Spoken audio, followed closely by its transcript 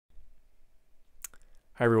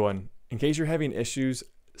Hi everyone. In case you're having issues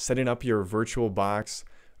setting up your VirtualBox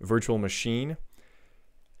virtual machine,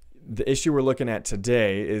 the issue we're looking at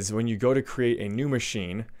today is when you go to create a new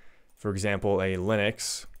machine, for example a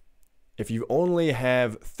Linux, if you only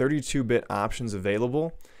have 32-bit options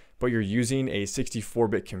available, but you're using a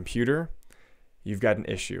 64-bit computer, you've got an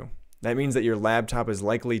issue. That means that your laptop is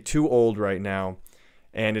likely too old right now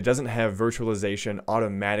and it doesn't have virtualization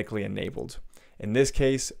automatically enabled. In this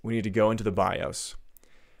case, we need to go into the BIOS.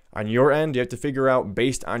 On your end, you have to figure out,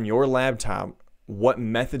 based on your laptop, what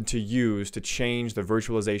method to use to change the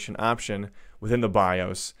virtualization option within the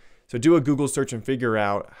BIOS. So do a Google search and figure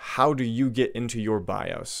out, how do you get into your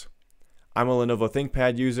BIOS? I'm a Lenovo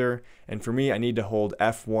ThinkPad user, and for me, I need to hold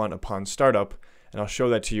F1 upon startup, and I'll show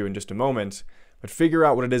that to you in just a moment. But figure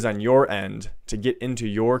out what it is on your end to get into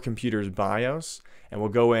your computer's BIOS, and we'll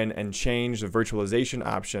go in and change the virtualization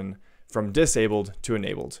option from disabled to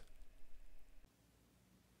enabled.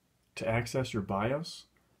 To access your BIOS,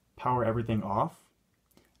 power everything off,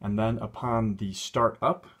 and then upon the start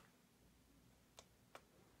up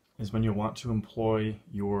is when you'll want to employ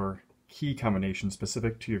your key combination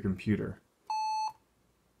specific to your computer.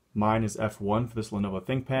 Mine is F1 for this Lenovo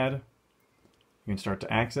ThinkPad. You can start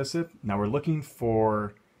to access it. Now we're looking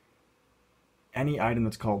for any item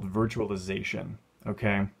that's called virtualization.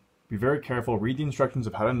 Okay? Be very careful, read the instructions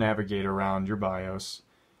of how to navigate around your BIOS.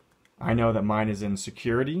 I know that mine is in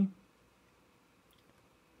security,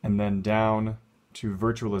 and then down to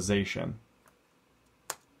virtualization.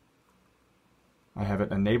 I have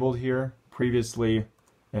it enabled here. Previously,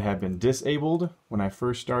 it had been disabled when I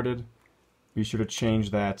first started. Be sure to change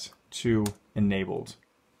that to enabled.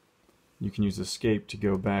 You can use escape to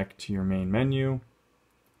go back to your main menu,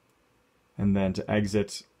 and then to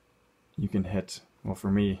exit, you can hit, well for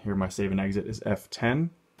me, here my save and exit is F10.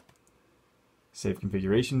 Save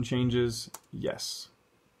configuration changes, yes.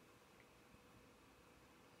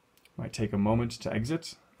 Might take a moment to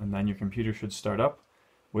exit, and then your computer should start up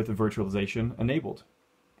with the virtualization enabled.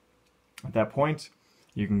 At that point,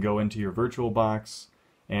 you can go into your VirtualBox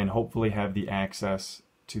and hopefully have the access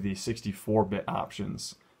to the 64-bit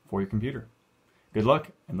options for your computer. Good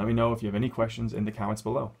luck, and let me know if you have any questions in the comments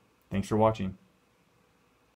below. Thanks for watching.